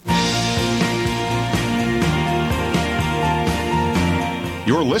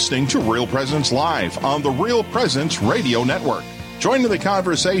You're listening to Real Presence Live on the Real Presence Radio Network. Join in the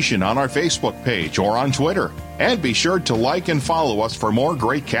conversation on our Facebook page or on Twitter. And be sure to like and follow us for more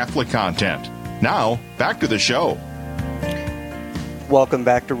great Catholic content. Now, back to the show. Welcome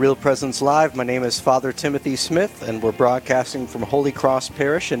back to Real Presence Live. My name is Father Timothy Smith, and we're broadcasting from Holy Cross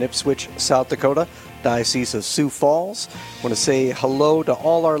Parish in Ipswich, South Dakota, Diocese of Sioux Falls. I want to say hello to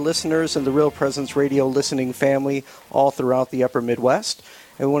all our listeners in the Real Presence Radio listening family all throughout the upper Midwest.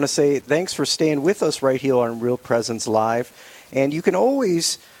 And we want to say thanks for staying with us right here on Real Presence Live. And you can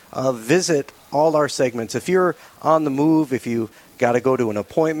always visit all our segments. If you're on the move, if you got to go to an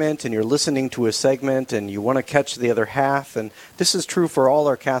appointment and you're listening to a segment and you want to catch the other half, and this is true for all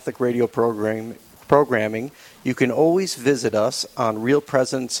our Catholic radio programming, you can always visit us on Real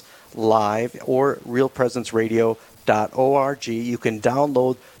Presence Live or realpresenceradio.org. You can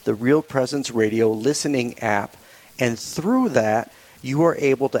download the Real Presence Radio listening app, and through that, you are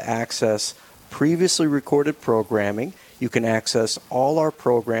able to access previously recorded programming. You can access all our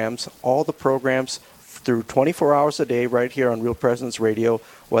programs, all the programs through 24 hours a day right here on Real Presence Radio,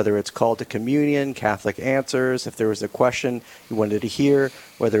 whether it's Call to Communion, Catholic Answers, if there was a question you wanted to hear,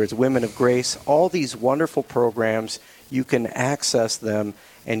 whether it's Women of Grace, all these wonderful programs, you can access them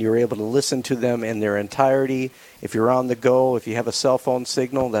and you're able to listen to them in their entirety. If you're on the go, if you have a cell phone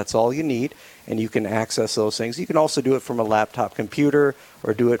signal, that's all you need, and you can access those things. You can also do it from a laptop computer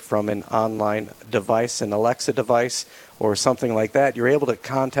or do it from an online device, an Alexa device, or something like that. You're able to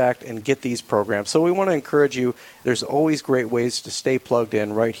contact and get these programs. So we want to encourage you. There's always great ways to stay plugged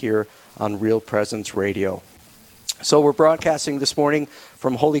in right here on Real Presence Radio. So we're broadcasting this morning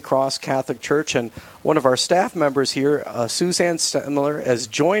from Holy Cross Catholic Church, and one of our staff members here, Suzanne Stemler, has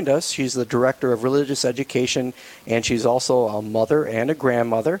joined us. She's the Director of Religious Education, and she's also a mother and a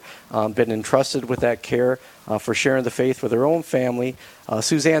grandmother, been entrusted with that care for sharing the faith with her own family.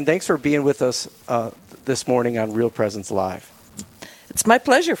 Suzanne, thanks for being with us this morning on Real Presence Live. It's my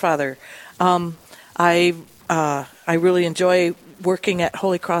pleasure, Father. I really enjoy working at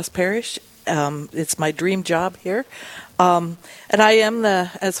Holy Cross Parish. It's my dream job here. And I am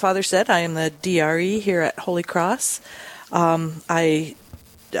as Father said, I am the DRE here at Holy Cross. I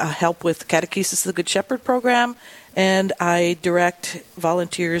help with Catechesis of the Good Shepherd program, and I direct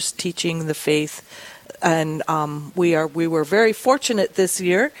volunteers teaching the faith. And we were very fortunate this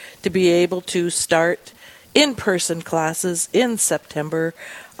year to be able to start in-person classes in September,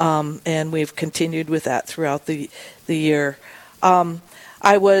 and we've continued with that throughout the year.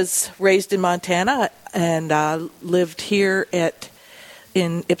 I was raised in Montana and lived here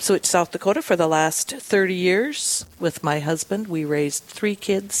in Ipswich, South Dakota for the last 30 years with my husband. We raised 3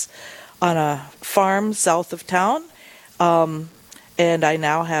 kids on a farm south of town, and I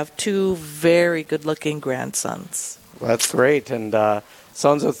now have 2 very good-looking grandsons. Well, that's great, and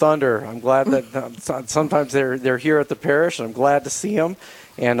Sons of Thunder. I'm glad that sometimes they're here at the parish, and I'm glad to see them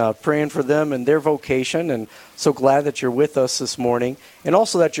and praying for them and their vocation, and so glad that you're with us this morning, and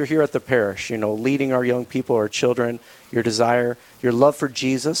also that you're here at the parish, leading our young people, our children, your desire, your love for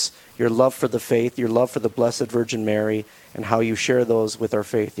Jesus, your love for the faith, your love for the Blessed Virgin Mary, and how you share those with our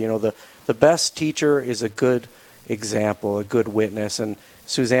faith. The best teacher is a good example, a good witness, and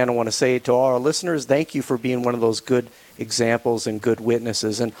Suzanne, I want to say to all our listeners, thank you for being one of those good examples and good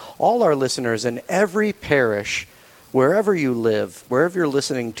witnesses, and all our listeners in every parish, wherever you live, wherever you're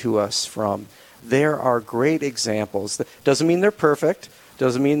listening to us from, there are great examples. Doesn't mean they're perfect.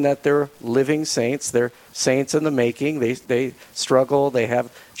 Doesn't mean that they're living saints. They're saints in the making. They struggle. They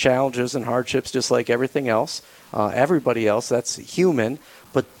have challenges and hardships just like everything else. Everybody else. That's human.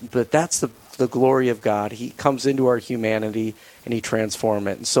 But that's the glory of God. He comes into our humanity and He transforms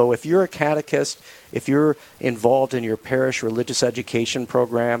it. And so if you're a catechist, if you're involved in your parish religious education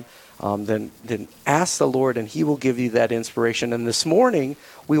program, then ask the Lord and He will give you that inspiration. And this morning,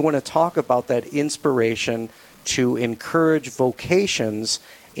 we want to talk about that inspiration to encourage vocations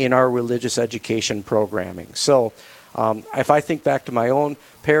in our religious education programming. So if I think back to my own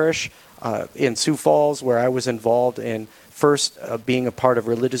parish in Sioux Falls, where I was involved in first being a part of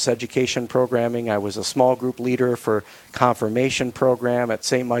religious education programming, I was a small group leader for confirmation program at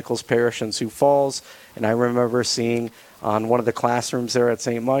St. Michael's Parish in Sioux Falls, and I remember seeing on one of the classrooms there at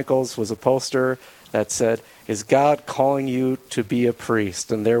St. Michael's was a poster that said, "Is God calling you to be a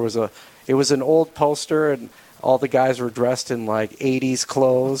priest?" And it was an old poster, and all the guys were dressed in like 80s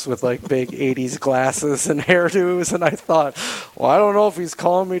clothes with like big 80s glasses and hairdos, and I thought, well, I don't know if He's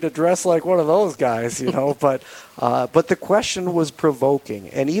calling me to dress like one of those guys, but the question was provoking,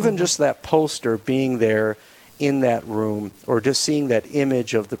 and even just that poster being there in that room, or just seeing that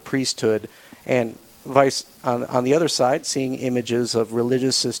image of the priesthood, and on the other side, seeing images of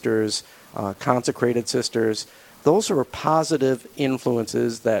religious sisters, consecrated sisters. Those are positive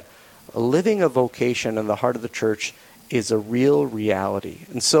influences that living a vocation in the heart of the church is a real reality.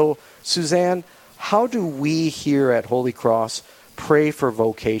 And so, Suzanne, how do we here at Holy Cross pray for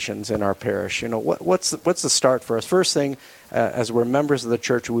vocations in our parish? What's the start for us? First thing, as we're members of the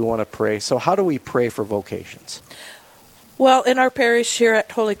church, we want to pray. So how do we pray for vocations? Well, in our parish here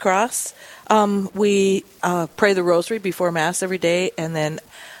at Holy Cross, we pray the rosary before Mass every day, and then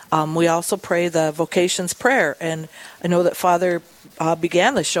we also pray the vocations prayer. And I know that Father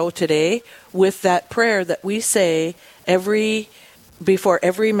began the show today with that prayer that we say before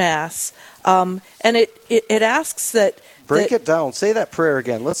every Mass, and it asks that. Break it down. Say that prayer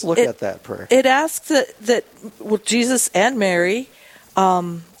again. Let's look at that prayer. It asks that Jesus and Mary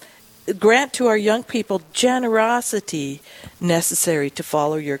grant to our young people generosity necessary to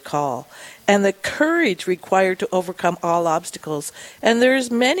follow your call, and the courage required to overcome all obstacles. And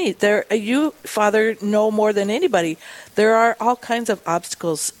there's many. You, Father, know more than anybody. There are all kinds of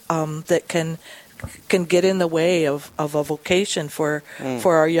obstacles that can get in the way of a vocation for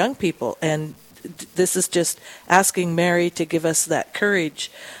our young people. And this is just asking Mary to give us that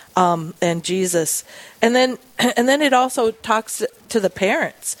courage, and Jesus. And then it also talks to the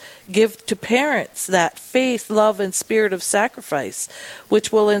parents. Give to parents that faith, love, and spirit of sacrifice,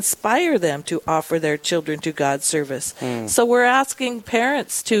 which will inspire them to offer their children to God's service. So we're asking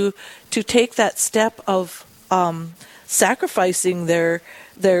parents to take that step of sacrificing their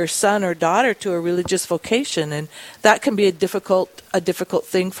son or daughter to a religious vocation, and that can be a difficult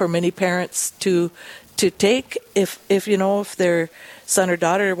thing for many parents to take. If their son or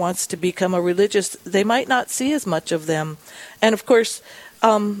daughter wants to become a religious, they might not see as much of them. And of course,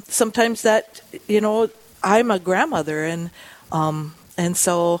 sometimes that, I'm a grandmother, and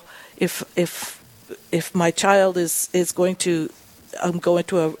so if my child is going to go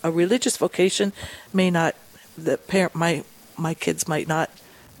into a religious vocation, my kids might not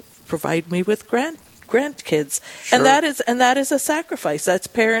provide me with grandkids. Sure. And that is a sacrifice. That's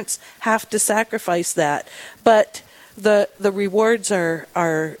parents have to sacrifice that. But the rewards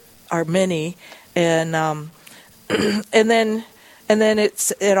are many, and then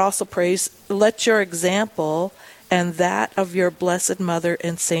it also prays, let your example and that of your Blessed Mother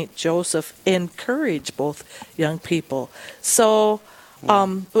and Saint Joseph encourage both young people. So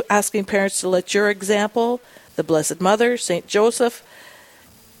asking parents to let your example, the Blessed Mother, Saint Joseph,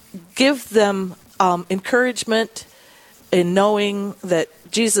 give them encouragement in knowing that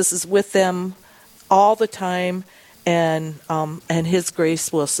Jesus is with them all the time, and His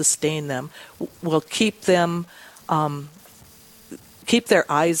grace will sustain them, will keep them, keep their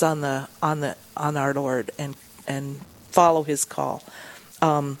eyes on our Lord and follow His call.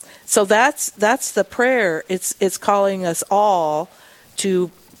 So that's the prayer. It's calling us all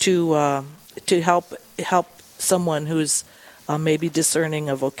to help someone who's maybe discerning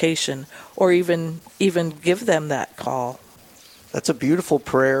a vocation, or even give them that call. That's a beautiful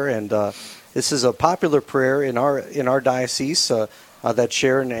prayer, and this is a popular prayer in our diocese. That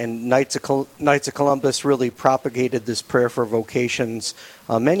Sharon and Knights of Columbus really propagated this prayer for vocations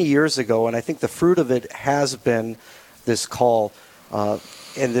many years ago, and I think the fruit of it has been this call and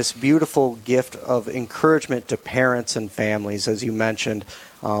this beautiful gift of encouragement to parents and families, as you mentioned.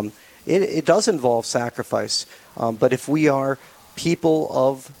 It does involve sacrifice, but if we are people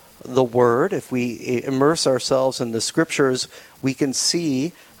of the Word, if we immerse ourselves in the Scriptures, we can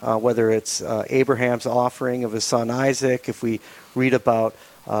see whether it's Abraham's offering of his son Isaac, if we read about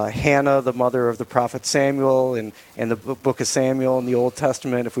Hannah, the mother of the prophet Samuel, in the book of Samuel in the Old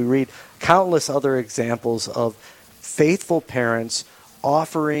Testament, if we read countless other examples of faithful parents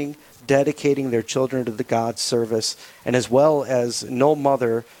offering, dedicating their children to the God's service, and as well as no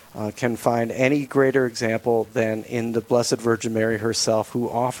mother can find any greater example than in the Blessed Virgin Mary herself, who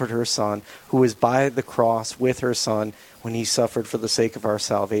offered her son, who was by the cross with her son when he suffered for the sake of our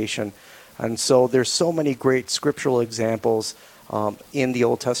salvation. And so there's so many great scriptural examples in the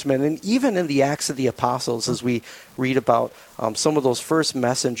Old Testament, and even in the Acts of the Apostles, as we read about some of those first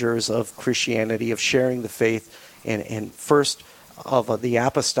messengers of Christianity, of sharing the faith, and first of the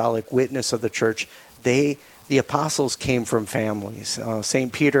apostolic witness of the church. The apostles came from families.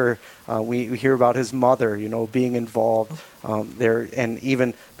 St. Peter, we hear about his mother, being involved there, and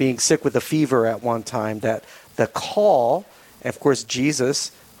even being sick with a fever at one time. That the call, of course,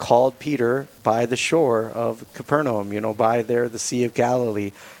 Jesus called Peter by the shore of Capernaum, by there, the Sea of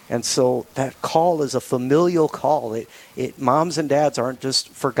Galilee. And so that call is a familial call. Moms and dads aren't just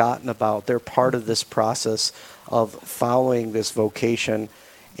forgotten about. They're part of this process of following this vocation.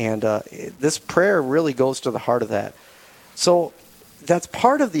 And this prayer really goes to the heart of that. So that's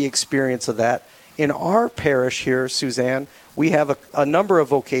part of the experience of that. In our parish here, Suzanne, we have a number of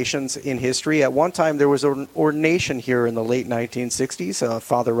vocations in history. At one time, there was an ordination here in the late 1960s.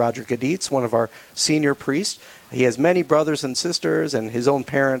 Father Roger Gaditz, one of our senior priests. He has many brothers and sisters, and his own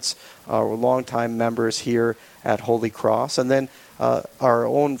parents were longtime members here at Holy Cross. And then our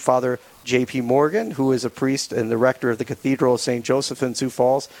own Father J.P. Morgan, who is a priest and the rector of the Cathedral of St. Joseph in Sioux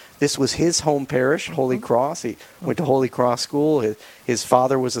Falls. This was his home parish, Holy Cross. He went to Holy Cross School. His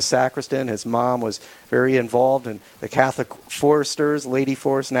father was a sacristan. His mom was very involved in the Catholic Foresters, Lady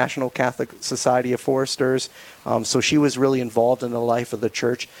Forest, National Catholic Society of Foresters. So she was really involved in the life of the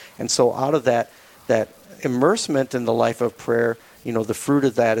church. And so out of that immersement in the life of prayer, the fruit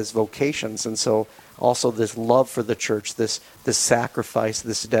of that is vocations. And so also this love for the church, this sacrifice,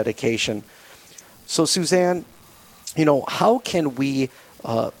 this dedication. So Suzanne, how can we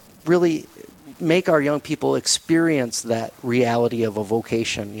really make our young people experience that reality of a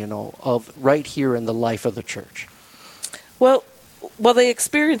vocation, of right here in the life of the church? Well, they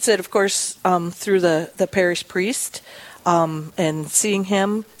experience it, of course, through the parish priest, and seeing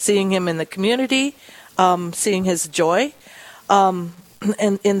him in the community, seeing his joy.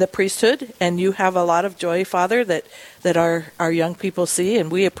 And in the priesthood, and you have a lot of joy, Father, that our young people see,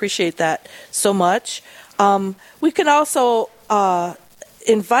 and we appreciate that so much. We can also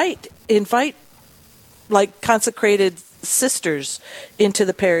invite like consecrated sisters into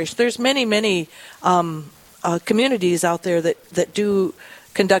the parish. There's many communities out there that do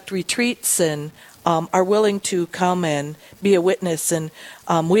conduct retreats and are willing to come and be a witness. And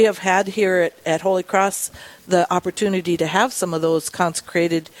we have had here at Holy Cross the opportunity to have some of those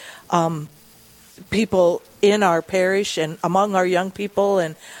consecrated people in our parish and among our young people,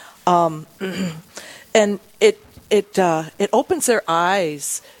 and and it opens their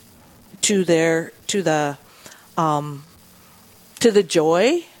eyes to the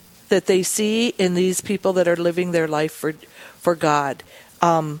joy that they see in these people that are living their life for God.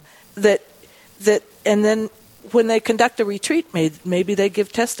 And then when they conduct a retreat, maybe they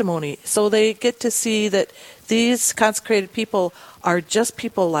give testimony. So they get to see that these consecrated people are just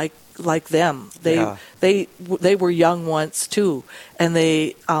people like them. They were young once too, and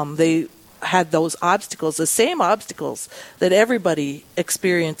they had those obstacles, the same obstacles that everybody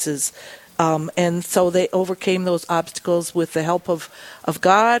experiences. And so they overcame those obstacles with the help of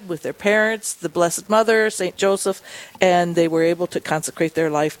God, with their parents, the Blessed Mother, St. Joseph, and they were able to consecrate their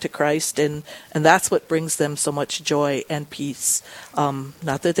life to Christ, and that's what brings them so much joy and peace.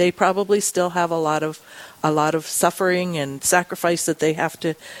 Not that they probably still have a lot of suffering and sacrifice that they have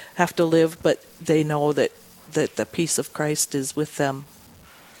to live, but they know that the peace of Christ is with them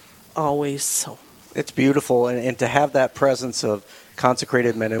always. So it's beautiful, and to have that presence of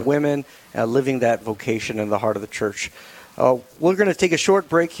consecrated men and women living that vocation in the heart of the church. We're going to take a short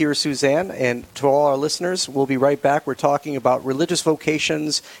break here, Suzanne, and to all our listeners, we'll be right back. We're talking about religious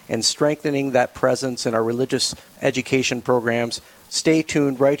vocations and strengthening that presence in our religious education programs. Stay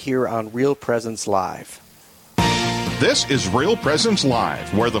tuned right here on Real Presence Live. This is Real Presence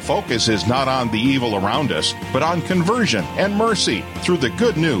Live, where the focus is not on the evil around us, but on conversion and mercy through the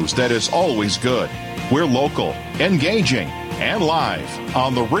good news that is always good. We're local, engaging, and live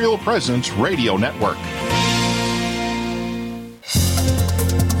on the Real Presence Radio Network.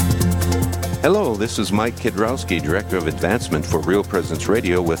 Hello, this is Mike Kidrowski, Director of Advancement for Real Presence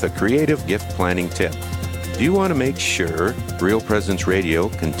Radio, with a creative gift planning tip. Do you want to make sure Real Presence Radio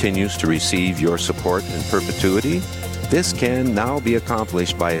continues to receive your support in perpetuity? This can now be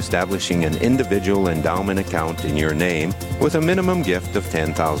accomplished by establishing an individual endowment account in your name with a minimum gift of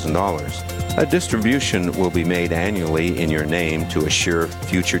 $10,000. A distribution will be made annually in your name to assure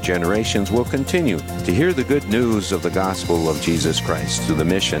future generations will continue to hear the good news of the gospel of Jesus Christ through the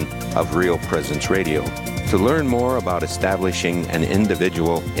mission of Real Presence Radio. To learn more about establishing an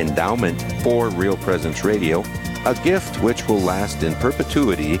individual endowment for Real Presence Radio, a gift which will last in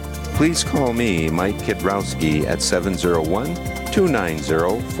perpetuity, please call me, Mike Kidrowski, at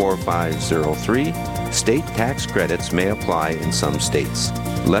 701-290-4503. State tax credits may apply in some states.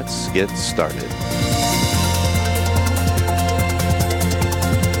 Let's get started.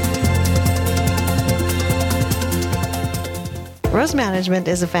 Rose Management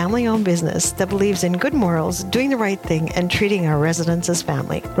is a family-owned business that believes in good morals, doing the right thing, and treating our residents as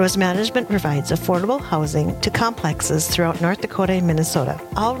family. Rose Management provides affordable housing to complexes throughout North Dakota and Minnesota.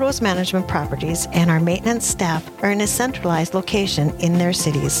 All Rose Management properties and our maintenance staff are in a centralized location in their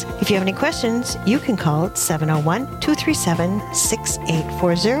cities. If you have any questions, you can call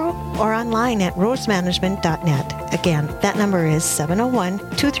 701-237-6840 or online at rosemanagement.net. Again, that number is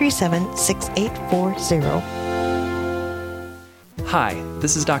 701-237-6840. Hi,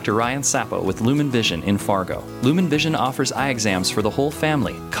 this is Dr. Ryan Sappo with Lumen Vision in Fargo. Lumen Vision offers eye exams for the whole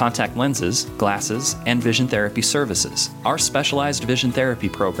family, contact lenses, glasses, and vision therapy services. Our specialized vision therapy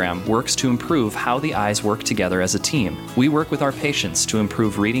program works to improve how the eyes work together as a team. We work with our patients to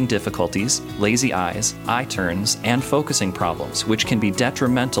improve reading difficulties, lazy eyes, eye turns, and focusing problems, which can be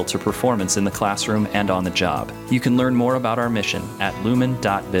detrimental to performance in the classroom and on the job. You can learn more about our mission at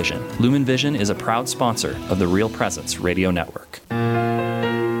lumen.vision. Lumen Vision is a proud sponsor of the Real Presence Radio Network.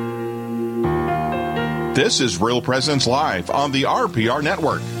 This is Real Presence Live on the RPR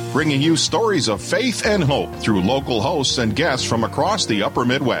Network, bringing you stories of faith and hope through local hosts and guests from across the upper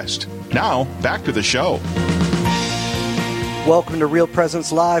Midwest. Now, back to the show. Welcome to Real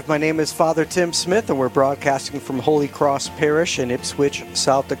Presence Live. My name is Father Tim Smith, and we're broadcasting from Holy Cross Parish in Ipswich,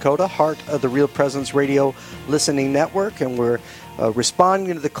 South Dakota, heart of the Real Presence Radio Listening Network, and we're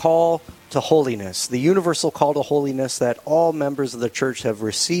responding to the call to holiness, the universal call to holiness that all members of the church have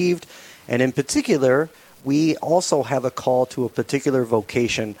received. And in particular, we also have a call to a particular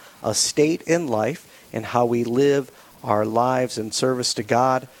vocation, a state in life, and how we live our lives in service to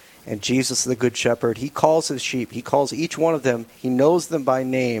God. And Jesus, the Good Shepherd, he calls his sheep. He calls each one of them. He knows them by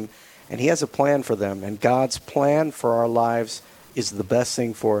name, and he has a plan for them. And God's plan for our lives is the best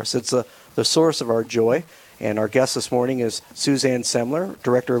thing for us. It's the source of our joy. And our guest this morning is Suzanne Semler,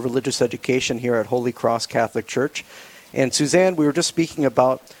 Director of Religious Education here at Holy Cross Catholic Church. And Suzanne, we were just speaking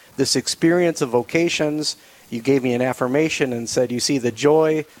about this experience of vocations. You gave me an affirmation and said, you see the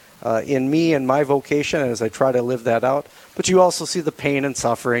joy in me and my vocation as I try to live that out. But you also see the pain and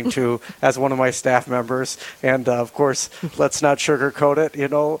suffering, too, as one of my staff members. And, of course, let's not sugarcoat it,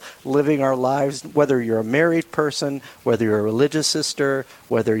 living our lives, whether you're a married person, whether you're a religious sister,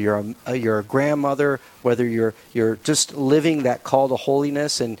 whether you're a grandmother, whether you're just living that call to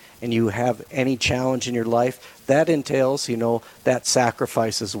holiness and you have any challenge in your life, that entails, that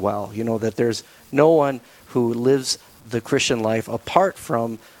sacrifice as well. That there's no one who lives the Christian life apart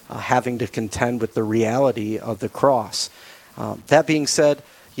from having to contend with the reality of the cross. That being said,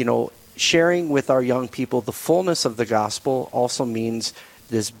 sharing with our young people the fullness of the gospel also means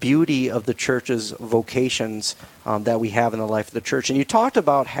this beauty of the church's vocations that we have in the life of the church. And you talked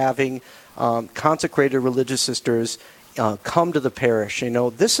about having consecrated religious sisters come to the parish.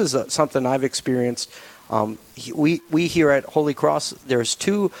 This is something I've experienced. We here at Holy Cross, there's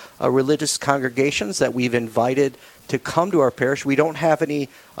two religious congregations that we've invited to come to our parish. We don't have any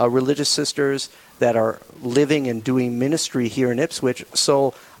religious sisters that are living and doing ministry here in Ipswich.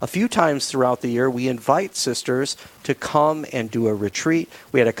 So a few times throughout the year, we invite sisters to come and do a retreat.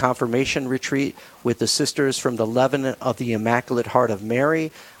 We had a confirmation retreat with the sisters from the Leaven of the Immaculate Heart of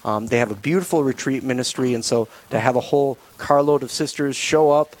Mary. They have a beautiful retreat ministry, and so to have a whole carload of sisters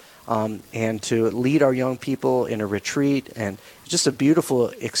show up and to lead our young people in a retreat, and just a beautiful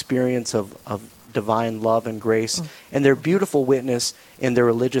experience of divine love and grace, and their beautiful witness in their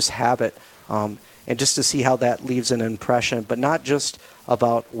religious habit, and just to see how that leaves an impression, but not just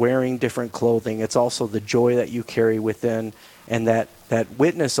about wearing different clothing. It's also the joy that you carry within and that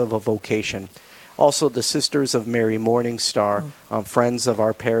witness of a vocation. Also, the Sisters of Mary Morningstar, friends of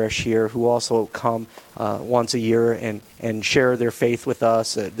our parish here, who also come once a year and share their faith with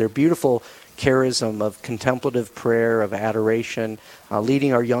us. Their beautiful charism of contemplative prayer, of adoration,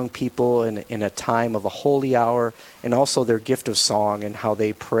 leading our young people in a time of a holy hour, and also their gift of song and how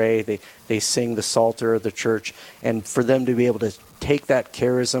they pray. They sing the Psalter of the church, and for them to be able to take that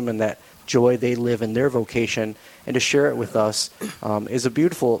charism and that joy they live in their vocation and to share it with us is a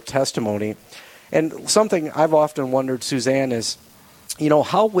beautiful testimony. And something I've often wondered, Suzanne, is,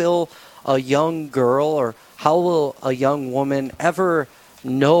 how will a young girl or how will a young woman ever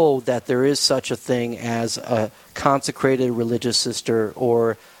know that there is such a thing as a consecrated religious sister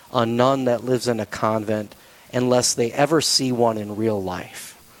or a nun that lives in a convent unless they ever see one in real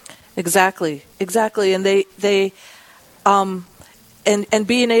life? Exactly. And they and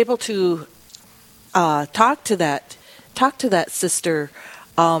being able to talk to that sister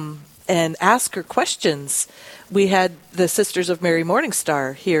and ask her questions. We had the Sisters of Mary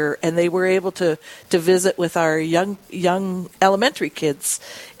Morningstar here, and they were able to visit with our young elementary kids,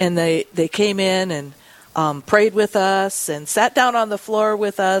 and they came in and prayed with us and sat down on the floor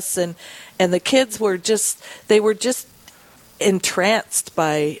with us, and the kids were just entranced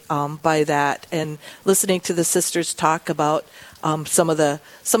by that, and listening to the sisters talk about some of the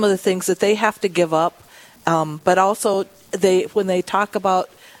things that they have to give up, but also when they talk about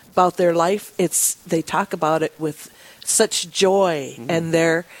their life, they talk about it with such joy, and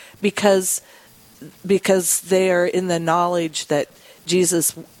because they are in the knowledge that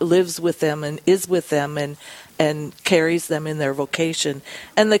Jesus lives with them and is with them and carries them in their vocation.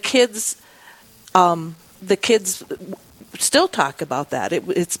 And the kids still talk about that.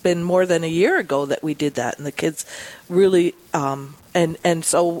 It's been more than a year ago that we did that, and the kids really and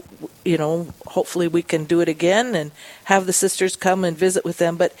so, hopefully we can do it again and have the sisters come and visit with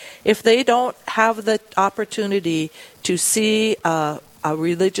them. But if they don't have the opportunity to see a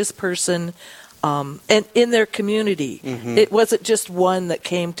religious person and in their community, it wasn't just one that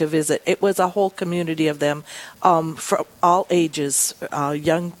came to visit. It was a whole community of them from all ages,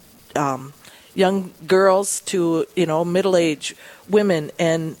 young girls to middle-aged women,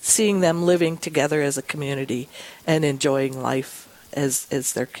 and seeing them living together as a community and enjoying life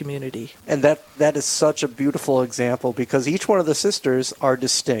as their community. And that is such a beautiful example, because each one of the sisters are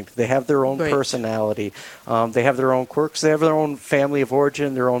distinct. They have their own personality. They have their own quirks. They have their own family of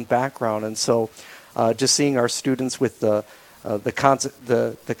origin, their own background. And so just seeing our students with the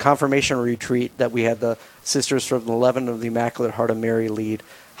confirmation retreat that we had the sisters from the Leaven of the Immaculate Heart of Mary lead,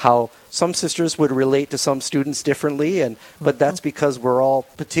 how some sisters would relate to some students differently, but that's because we're all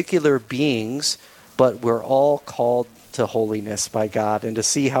particular beings, but we're all called to holiness by God. And to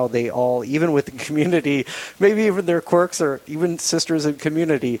see how they all, even with the community, maybe even their quirks, or even sisters in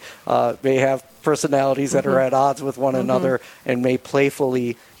community, may have personalities that are at odds with one another, and may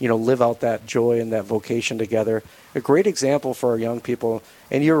playfully, live out that joy and that vocation together. A great example for our young people.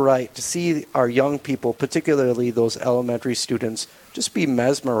 And you're right, to see our young people, particularly those elementary students, just be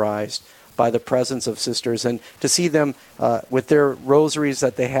mesmerized by the presence of sisters, and to see them with their rosaries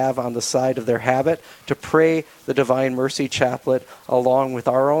that they have on the side of their habit, to pray the Divine Mercy Chaplet along with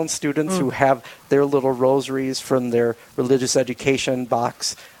our own students who have their little rosaries from their religious education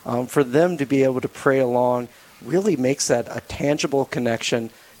box. For them to be able to pray along really makes that a tangible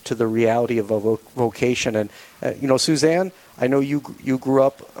connection to the reality of a vocation. And Suzanne, I know you grew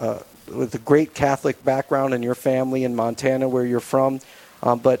up with a great Catholic background in your family in Montana, where you're from,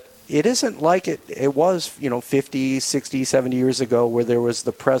 but it isn't like it was 50, 60, 70 years ago, where there was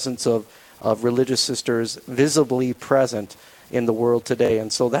the presence of religious sisters visibly present in the world today.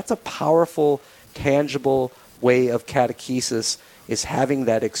 And so that's a powerful, tangible way of catechesis, is having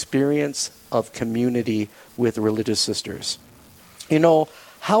that experience of community with religious sisters.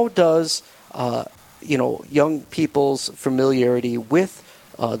 How does young people's familiarity with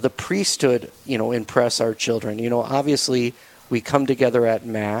the priesthood impress our children? Obviously we come together at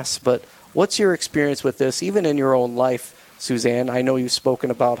Mass, but what's your experience with this, even in your own life, Suzanne? I know you've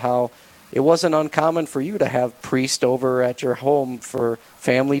spoken about how it wasn't uncommon for you to have priest over at your home for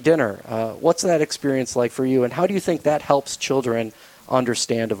family dinner. What's that experience like for you, and how do you think that helps children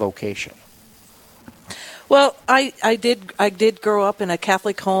understand a vocation? Well, I did grow up in a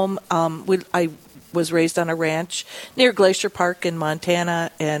Catholic home. I was raised on a ranch near Glacier Park in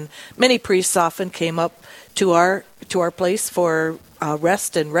Montana, and many priests often came up to our place for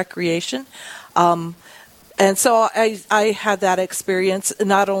rest and recreation. And so I had that experience.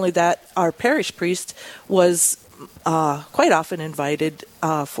 Not only that, our parish priest was quite often invited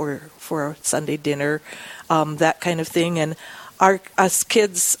for a Sunday dinner, that kind of thing. And us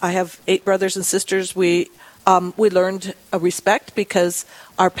kids, I have 8 brothers and sisters, we learned a respect because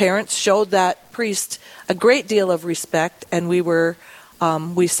our parents showed that priest a great deal of respect, and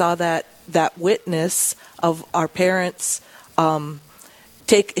we saw that witness of our parents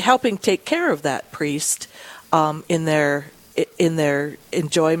helping take care of that priest in their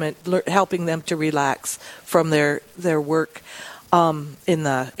enjoyment, helping them to relax from their work in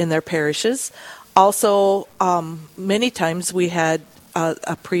their parishes. Also, many times we had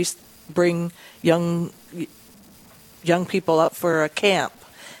a priest bring young people up for a camp,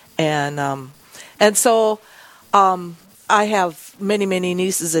 and so I have many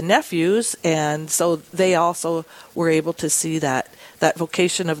nieces and nephews, and so they also were able to see that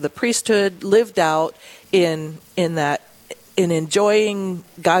vocation of the priesthood lived out in enjoying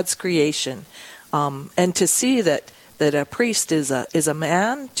God's creation, and to see that a priest is a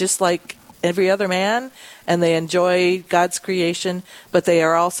man just like every other man, and they enjoy God's creation, but they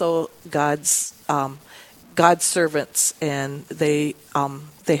are also God's servants, and they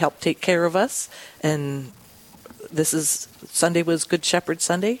help take care of us and Sunday was Good Shepherd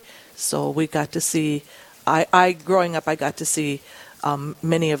Sunday, so we got to see. I growing up, I got to see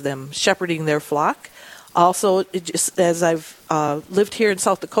many of them shepherding their flock. Also, just as I've lived here in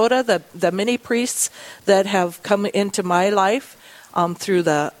South Dakota, the many priests that have come into my life through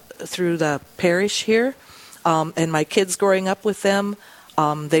the parish here, and my kids growing up with them,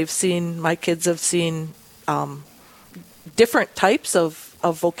 my kids have seen different types of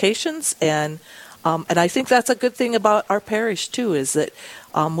vocations, and I think that's a good thing about our parish too, is that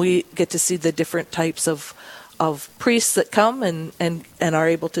we get to see the different types of priests that come and are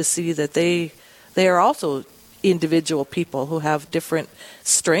able to see that they are also individual people who have different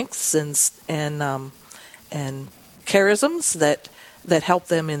strengths and charisms that help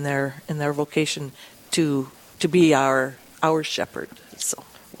them in their vocation to be our shepherd. So,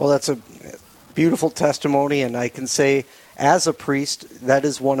 well, that's a beautiful testimony, and I can say, as a priest, that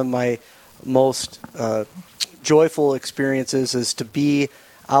is one of my most joyful experiences, is to be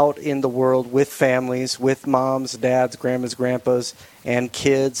out in the world with families, with moms, dads, grandmas, grandpas, and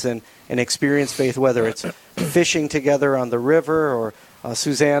kids, and experience faith, whether it's fishing together on the river, or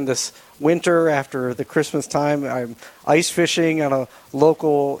Suzanne, this winter after the Christmas time, I'm ice fishing on a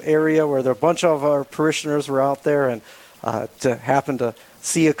local area where a bunch of our parishioners were out there, and to happen to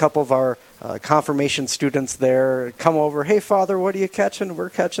see a couple of our confirmation students there come over. Hey, Father, what are you catching?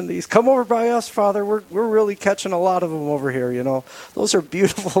 We're catching these. Come over by us, Father. We're really catching a lot of them over here. You know, those are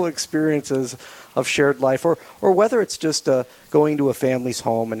beautiful experiences of shared life, or whether it's just going to a family's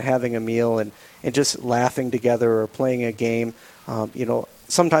home and having a meal and just laughing together or playing a game.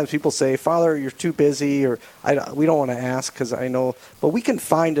 Sometimes people say, Father, you're too busy, or we don't want to ask because I know, but we can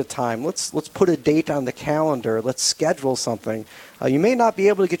find a time. Let's put a date on the calendar. Let's schedule something. You may not be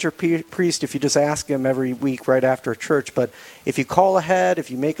able to get your priest if you just ask him every week right after church, but if you call ahead, if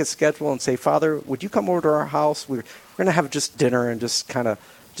you make a schedule and say, Father, would you come over to our house? We're going to have just dinner and just kind of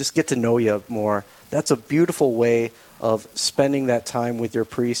just get to know you more. That's a beautiful way of spending that time with your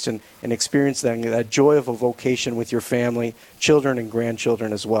priest and experiencing that joy of a vocation with your family, children and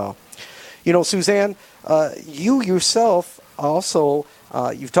grandchildren as well. You know, Suzanne, you yourself also,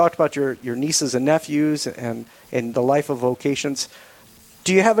 you've talked about your nieces and nephews and the life of vocations.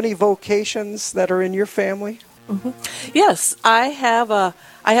 Do you have any vocations that are in your family? Mm-hmm. Yes, I have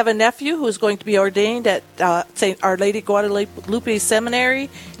a nephew who is going to be ordained at St. Our Lady Guadalupe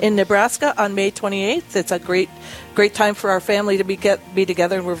Seminary in Nebraska on May 28th. It's a great time for our family to be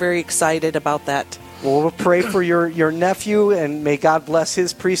together, and we're very excited about that. Well, we'll pray for your nephew, and may God bless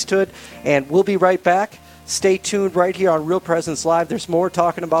his priesthood. And we'll be right back. Stay tuned right here on Real Presence Live. There's more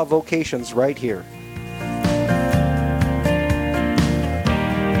talking about vocations right here.